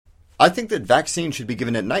I think that vaccines should be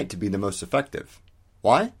given at night to be the most effective.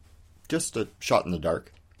 Why? Just a shot in the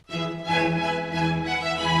dark.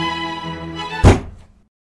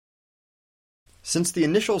 Since the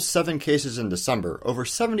initial 7 cases in December, over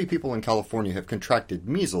 70 people in California have contracted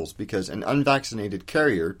measles because an unvaccinated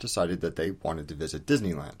carrier decided that they wanted to visit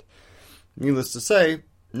Disneyland. Needless to say,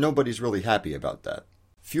 nobody's really happy about that.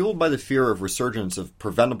 Fueled by the fear of resurgence of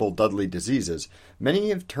preventable deadly diseases, many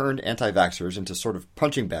have turned anti-vaxxers into sort of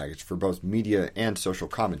punching bags for both media and social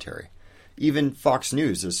commentary. Even Fox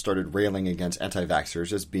News has started railing against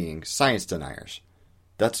anti-vaxxers as being science deniers.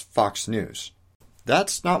 That's Fox News.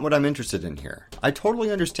 That's not what I'm interested in here. I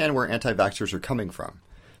totally understand where anti-vaxxers are coming from.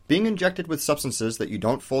 Being injected with substances that you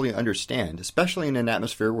don't fully understand, especially in an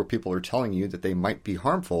atmosphere where people are telling you that they might be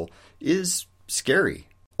harmful, is scary.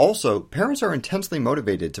 Also, parents are intensely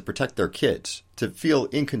motivated to protect their kids, to feel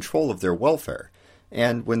in control of their welfare.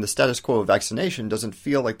 And when the status quo of vaccination doesn't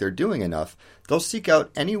feel like they're doing enough, they'll seek out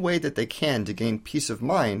any way that they can to gain peace of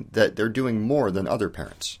mind that they're doing more than other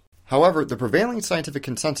parents. However, the prevailing scientific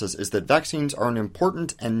consensus is that vaccines are an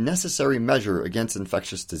important and necessary measure against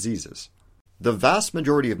infectious diseases. The vast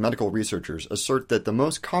majority of medical researchers assert that the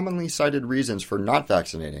most commonly cited reasons for not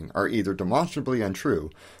vaccinating are either demonstrably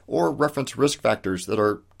untrue or reference risk factors that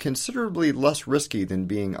are considerably less risky than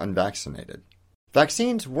being unvaccinated.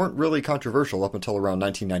 Vaccines weren't really controversial up until around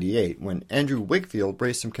 1998, when Andrew Wakefield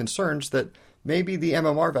raised some concerns that maybe the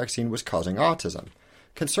MMR vaccine was causing autism,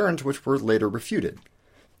 concerns which were later refuted,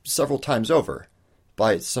 several times over,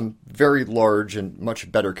 by some very large and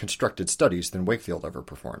much better constructed studies than Wakefield ever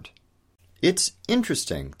performed. It's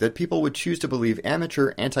interesting that people would choose to believe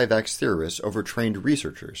amateur anti-vax theorists over trained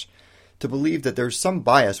researchers, to believe that there's some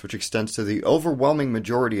bias which extends to the overwhelming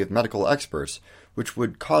majority of medical experts, which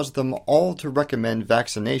would cause them all to recommend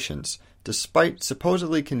vaccinations, despite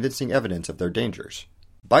supposedly convincing evidence of their dangers.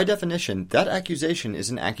 By definition, that accusation is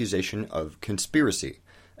an accusation of conspiracy,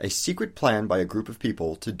 a secret plan by a group of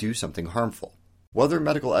people to do something harmful. Whether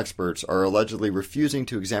medical experts are allegedly refusing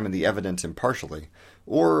to examine the evidence impartially,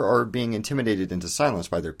 or are being intimidated into silence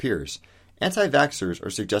by their peers, anti-vaxxers are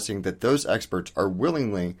suggesting that those experts are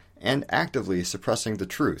willingly and actively suppressing the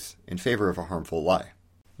truth in favor of a harmful lie.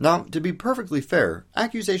 Now, to be perfectly fair,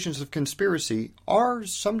 accusations of conspiracy are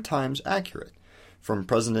sometimes accurate. From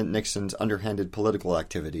President Nixon's underhanded political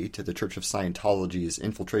activity to the Church of Scientology's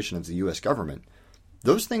infiltration of the U.S. government,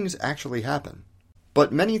 those things actually happen.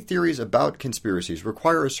 But many theories about conspiracies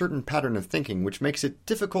require a certain pattern of thinking which makes it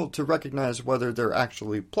difficult to recognize whether they're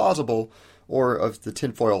actually plausible or of the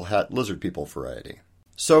tinfoil hat lizard people variety.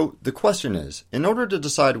 So the question is, in order to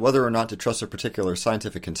decide whether or not to trust a particular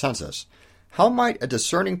scientific consensus, how might a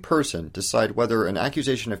discerning person decide whether an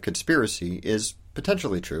accusation of conspiracy is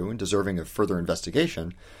potentially true and deserving of further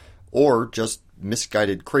investigation, or just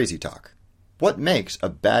misguided crazy talk? What makes a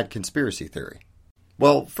bad conspiracy theory?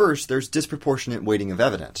 Well, first, there's disproportionate weighting of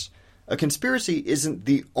evidence. A conspiracy isn't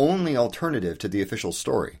the only alternative to the official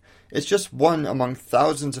story. It's just one among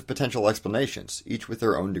thousands of potential explanations, each with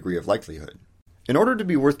their own degree of likelihood. In order to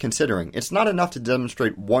be worth considering, it's not enough to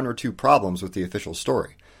demonstrate 1 or 2 problems with the official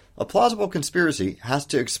story. A plausible conspiracy has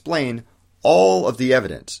to explain all of the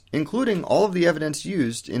evidence, including all of the evidence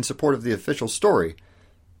used in support of the official story,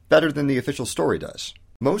 better than the official story does.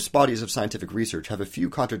 Most bodies of scientific research have a few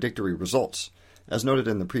contradictory results. As noted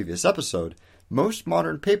in the previous episode, most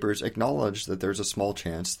modern papers acknowledge that there's a small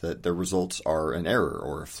chance that their results are an error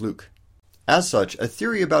or a fluke. As such, a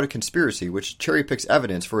theory about a conspiracy which cherry-picks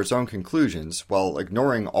evidence for its own conclusions while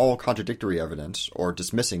ignoring all contradictory evidence or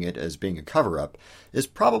dismissing it as being a cover-up is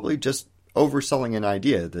probably just overselling an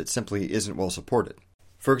idea that simply isn't well supported.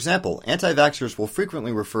 For example, anti-vaxxers will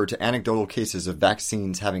frequently refer to anecdotal cases of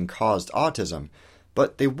vaccines having caused autism,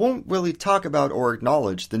 but they won't really talk about or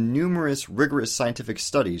acknowledge the numerous rigorous scientific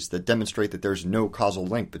studies that demonstrate that there's no causal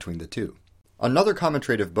link between the two. Another common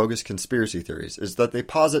trait of bogus conspiracy theories is that they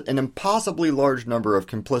posit an impossibly large number of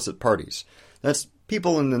complicit parties. That's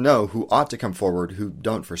people in the know who ought to come forward who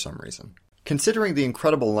don't for some reason. Considering the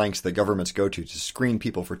incredible lengths that governments go to screen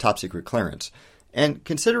people for top-secret clearance, and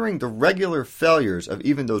considering the regular failures of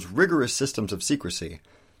even those rigorous systems of secrecy,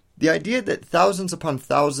 the idea that thousands upon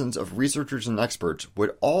thousands of researchers and experts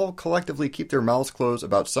would all collectively keep their mouths closed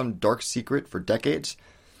about some dark secret for decades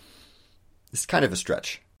is kind of a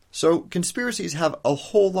stretch. So conspiracies have a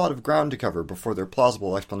whole lot of ground to cover before they're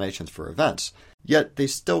plausible explanations for events, yet they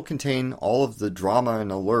still contain all of the drama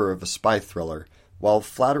and allure of a spy thriller, while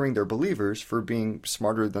flattering their believers for being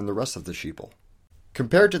smarter than the rest of the sheeple.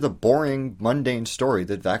 Compared to the boring, mundane story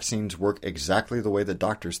that vaccines work exactly the way that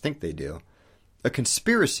doctors think they do, a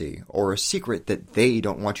conspiracy, or a secret that they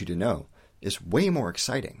don't want you to know, is way more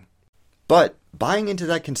exciting. But buying into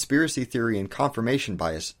that conspiracy theory and confirmation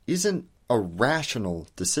bias isn't a rational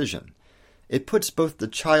decision. It puts both the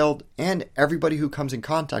child and everybody who comes in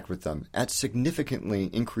contact with them at significantly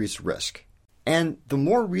increased risk. And the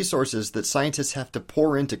more resources that scientists have to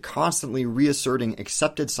pour into constantly reasserting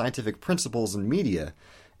accepted scientific principles in media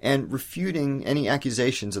and refuting any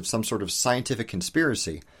accusations of some sort of scientific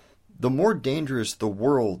conspiracy, the more dangerous the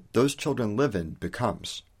world those children live in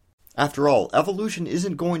becomes. After all, evolution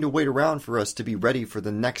isn't going to wait around for us to be ready for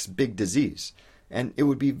the next big disease, and it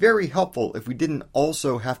would be very helpful if we didn't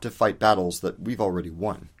also have to fight battles that we've already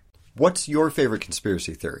won. What's your favorite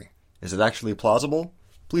conspiracy theory? Is it actually plausible?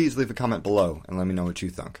 Please leave a comment below and let me know what you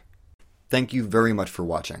think. Thank you very much for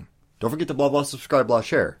watching. Don't forget to blah blah subscribe, blah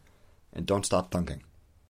share, and don't stop thunking.